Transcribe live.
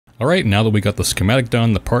Alright, now that we got the schematic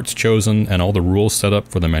done, the parts chosen, and all the rules set up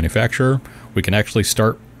for the manufacturer, we can actually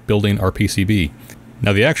start building our PCB.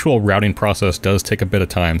 Now the actual routing process does take a bit of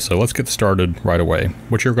time, so let's get started right away.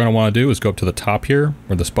 What you're going to want to do is go up to the top here,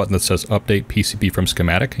 where this button that says Update PCB from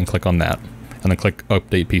Schematic, and click on that. And then click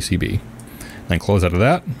Update PCB. Then close out of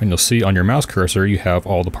that, and you'll see on your mouse cursor you have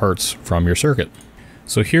all the parts from your circuit.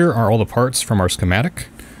 So here are all the parts from our schematic,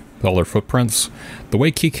 with all their footprints. The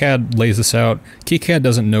way KiCAD lays this out, KiCAD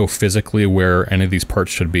doesn't know physically where any of these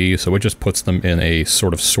parts should be, so it just puts them in a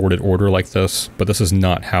sort of sorted order like this, but this is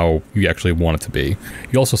not how you actually want it to be.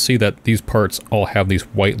 You also see that these parts all have these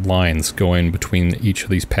white lines going between each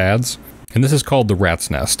of these pads, and this is called the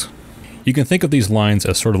rat's nest. You can think of these lines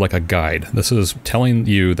as sort of like a guide. This is telling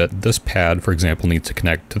you that this pad, for example, needs to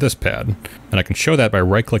connect to this pad. And I can show that by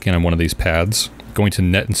right-clicking on one of these pads, going to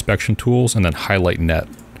Net Inspection Tools, and then Highlight Net.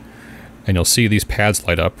 And you'll see these pads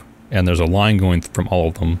light up, and there's a line going from all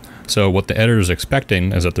of them. So what the editor is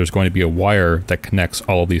expecting is that there's going to be a wire that connects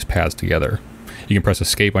all of these pads together. You can press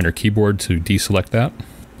Escape on your keyboard to deselect that.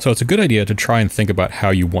 So it's a good idea to try and think about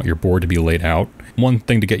how you want your board to be laid out. One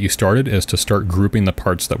thing to get you started is to start grouping the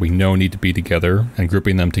parts that we know need to be together and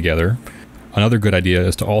grouping them together. Another good idea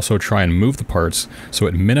is to also try and move the parts so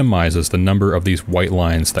it minimizes the number of these white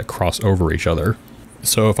lines that cross over each other.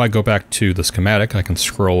 So if I go back to the schematic, I can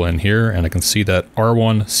scroll in here and I can see that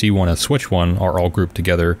R1, C1, and switch 1 are all grouped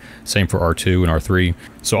together. Same for R2 and R3.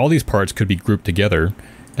 So all these parts could be grouped together,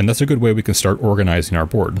 and that's a good way we can start organizing our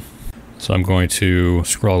board. So I'm going to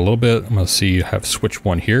scroll a little bit. I'm going to see I have switch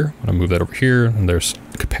 1 here. I'm going to move that over here, and there's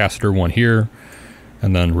capacitor 1 here,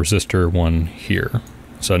 and then resistor 1 here.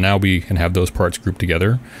 So now we can have those parts grouped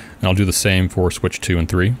together, and I'll do the same for switch 2 and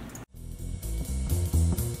 3.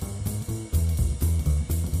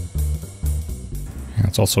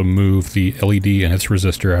 Let's also move the LED and its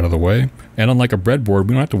resistor out of the way. And unlike a breadboard, we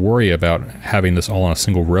don't have to worry about having this all on a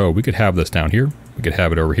single row. We could have this down here. We could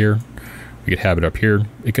have it over here. We could have it up here.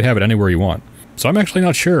 You could have it anywhere you want. So I'm actually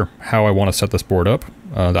not sure how I want to set this board up.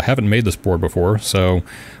 I haven't made this board before, so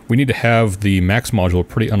we need to have the max module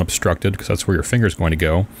pretty unobstructed because that's where your finger is going to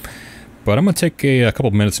go. But I'm going to take a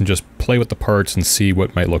couple minutes and just play with the parts and see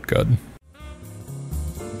what might look good.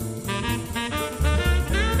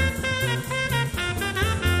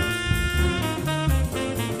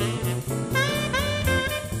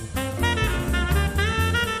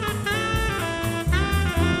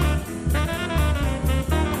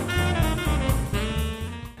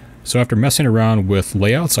 So after messing around with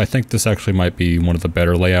layouts, I think this actually might be one of the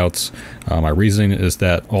better layouts. My reasoning is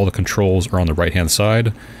that all the controls are on the right-hand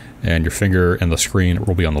side, and your finger and the screen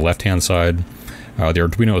will be on the left-hand side. The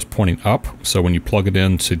Arduino is pointing up, so when you plug it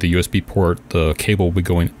into the USB port, the cable will be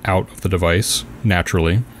going out of the device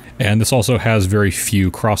naturally. And this also has very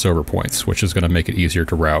few crossover points, which is going to make it easier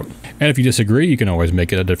to route. And if you disagree, you can always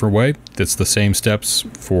make it a different way. It's the same steps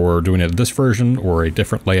for doing it in this version or a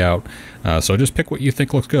different layout. So just pick what you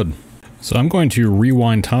think looks good. So I'm going to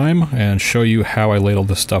rewind time and show you how I laid all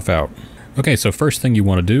this stuff out. Okay, so first thing you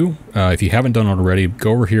want to do, if you haven't done it already,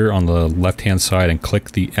 go over here on the left-hand side and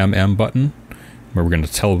click the MM button, where we're going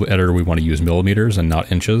to tell the editor we want to use millimeters and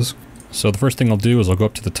not inches. So the first thing I'll do is I'll go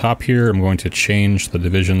up to the top here. I'm going to change the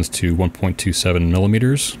divisions to 1.27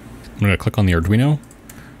 millimeters. I'm going to click on the Arduino,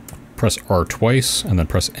 press R twice, and then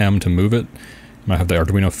press M to move it. I'm going to have the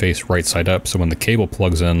Arduino face right side up, so when the cable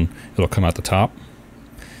plugs in, it'll come out the top.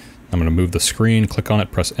 I'm going to move the screen, click on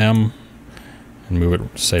it, press M, and move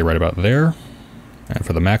it, say, right about there. And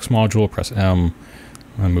for the max module, press M,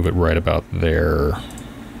 and move it right about there.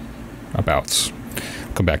 Abouts.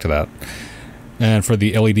 Come back to that. And for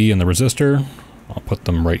the LED and the resistor, I'll put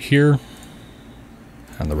them right here.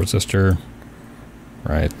 And the resistor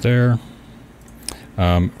right there.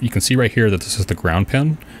 You can see right here that this is the ground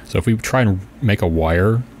pin. So if we try and make a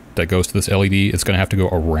wire that goes to this LED, it's going to have to go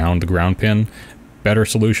around the ground pin. Better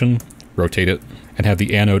solution, rotate it, and have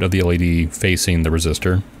the anode of the LED facing the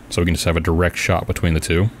resistor. So we can just have a direct shot between the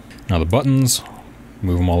two. Now the buttons,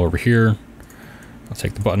 move them all over here. I'll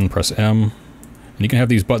take the button, press M. And you can have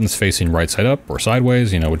these buttons facing right side up or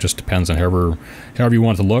sideways, you know, it just depends on however you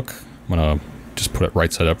want it to look. I'm gonna just put it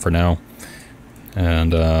right side up for now.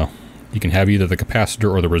 And you can have either the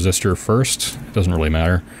capacitor or the resistor first. It doesn't really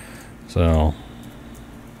matter. So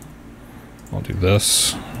I'll do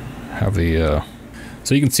this. Have the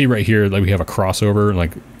so you can see right here, like we have a crossover,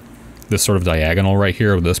 like this sort of diagonal right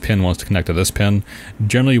here. This pin wants to connect to this pin.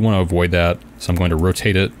 Generally you want to avoid that, so I'm going to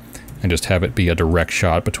rotate it and just have it be a direct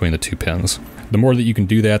shot between the two pins. The more that you can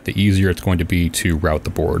do that, the easier it's going to be to route the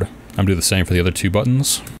board. I'm going to do the same for the other two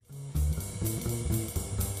buttons.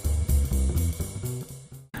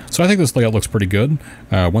 So I think this layout looks pretty good.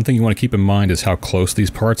 One thing you want to keep in mind is how close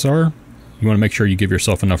these parts are. You want to make sure you give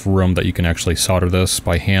yourself enough room that you can actually solder this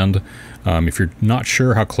by hand. If you're not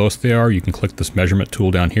sure how close they are, you can click this measurement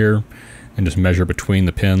tool down here and just measure between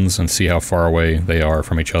the pins and see how far away they are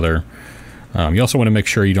from each other. You also want to make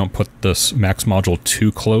sure you don't put this max module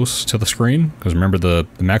too close to the screen, because remember the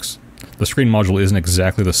screen module isn't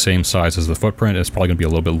exactly the same size as the footprint. It's probably going to be a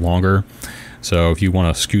little bit longer. So if you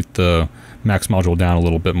want to scoot the max module down a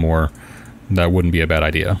little bit more, that wouldn't be a bad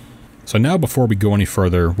idea. So now before we go any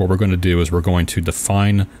further, what we're going to do is we're going to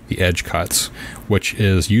define the edge cuts, which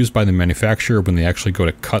is used by the manufacturer when they actually go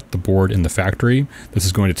to cut the board in the factory. This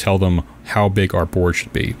is going to tell them how big our board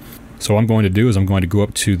should be. So what I'm going to do is I'm going to go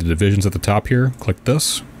up to the divisions at the top here, click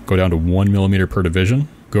this, go down to 1 millimeter per division,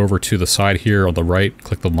 go over to the side here on the right,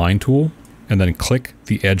 click the line tool, and then click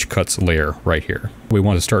the edge cuts layer right here. We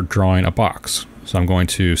want to start drawing a box. So I'm going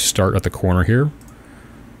to start at the corner here, and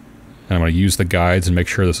I'm going to use the guides and make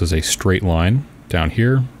sure this is a straight line down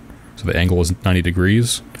here. So the angle is 90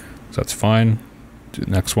 degrees, so that's fine. Do the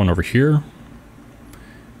next one over here.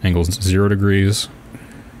 Angle is 0 degrees.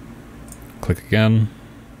 Click again.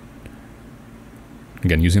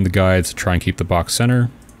 Again, using the guides to try and keep the box center.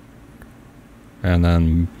 And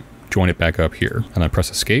then join it back up here. And then press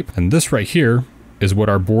escape. And this right here is what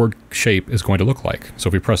our board shape is going to look like. So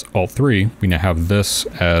if we press Alt-3, we now have this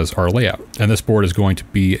as our layout. And this board is going to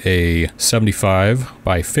be a 75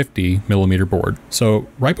 by 50 millimeter board. So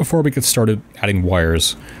right before we get started adding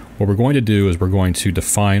wires, what we're going to do is we're going to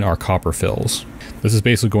define our copper fills. This is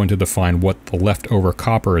basically going to define what the leftover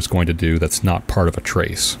copper is going to do that's not part of a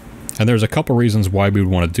trace. And there's a couple reasons why we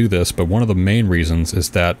would want to do this, but one of the main reasons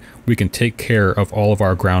is that we can take care of all of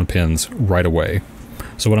our ground pins right away.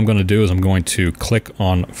 So what I'm going to do is I'm going to click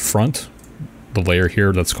on front, the layer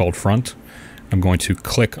here that's called front. I'm going to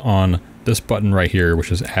click on this button right here,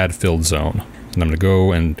 which is add filled zone. And I'm going to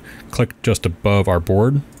go and click just above our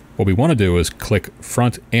board. What we want to do is click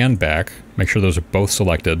front and back, make sure those are both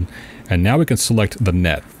selected. And now we can select the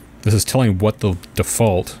net. This is telling what the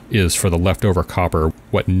default is for the leftover copper,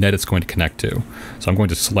 what net it's going to connect to. So I'm going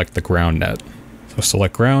to select the ground net. So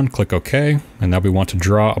select ground, click OK, and now we want to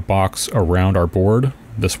draw a box around our board.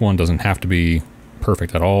 This one doesn't have to be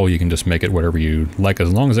perfect at all. You can just make it whatever you like,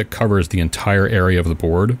 as long as it covers the entire area of the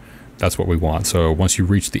board. That's what we want. So once you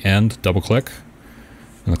reach the end, double click,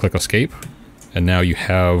 and then click escape, and now you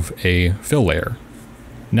have a fill layer.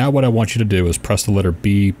 Now what I want you to do is press the letter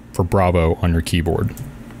B for Bravo on your keyboard.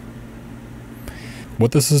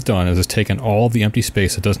 What this has done is it's taken all of the empty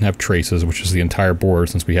space that doesn't have traces, which is the entire board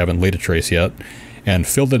since we haven't laid a trace yet, and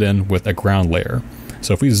filled it in with a ground layer.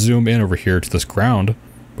 So if we zoom in over here to this ground,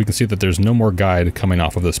 we can see that there's no more guide coming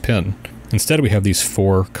off of this pin. Instead, we have these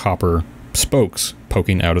 4 copper spokes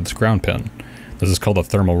poking out of this ground pin. This is called a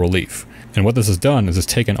thermal relief. And what this has done is it's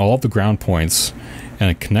taken all of the ground points and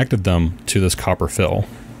it connected them to this copper fill.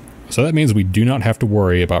 So that means we do not have to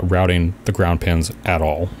worry about routing the ground pins at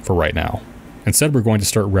all for right now. Instead, we're going to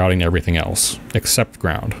start routing everything else, except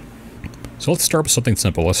ground. So let's start with something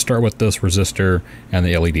simple. Let's start with this resistor and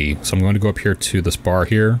the LED. So I'm going to go up here to this bar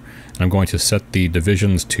here, and I'm going to set the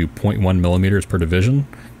divisions to 0.1 millimeters per division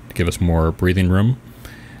to give us more breathing room.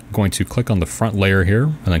 I'm going to click on the front layer here,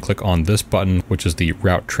 and then click on this button, which is the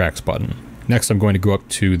Route Tracks button. Next, I'm going to go up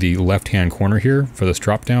to the left-hand corner here for this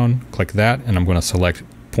drop-down, click that, and I'm going to select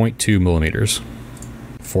 0.2 millimeters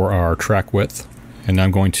for our track width. And now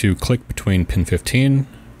I'm going to click between pin 15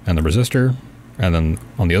 and the resistor, and then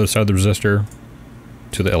on the other side of the resistor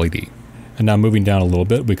to the LED. And now moving down a little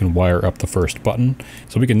bit, we can wire up the first button.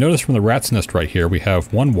 So we can notice from the rat's nest right here, we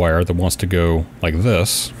have one wire that wants to go like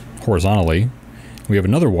this, horizontally. We have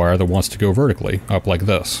another wire that wants to go vertically, up like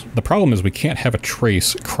this. The problem is we can't have a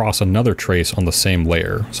trace cross another trace on the same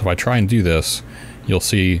layer. So if I try and do this, you'll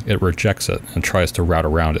see it rejects it and tries to route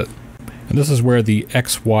around it. And this is where the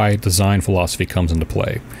XY design philosophy comes into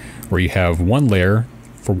play, where you have one layer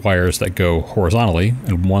for wires that go horizontally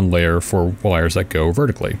and one layer for wires that go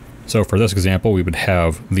vertically. So for this example, we would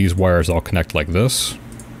have these wires all connect like this.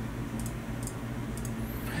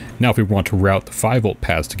 Now if we want to route the 5-volt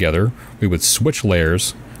pads together, we would switch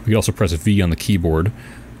layers. We could also press V on the keyboard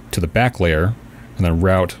to the back layer and then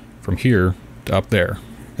route from here to up there.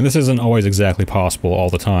 And this isn't always exactly possible all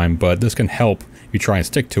the time, but this can help, if you try and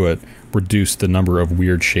stick to it, reduce the number of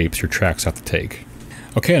weird shapes your tracks have to take.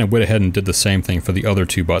 Okay, and I went ahead and did the same thing for the other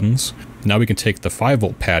 2 buttons. Now we can take the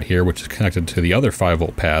 5-volt pad here, which is connected to the other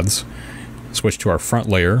 5-volt pads, switch to our front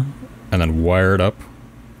layer, and then wire it up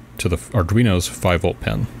to the Arduino's 5-volt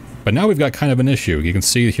pin. But now we've got kind of an issue. You can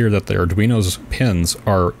see here that the Arduino's pins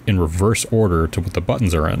are in reverse order to what the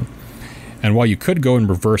buttons are in. And while you could go and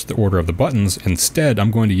reverse the order of the buttons, instead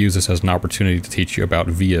I'm going to use this as an opportunity to teach you about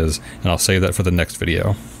vias, and I'll save that for the next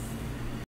video.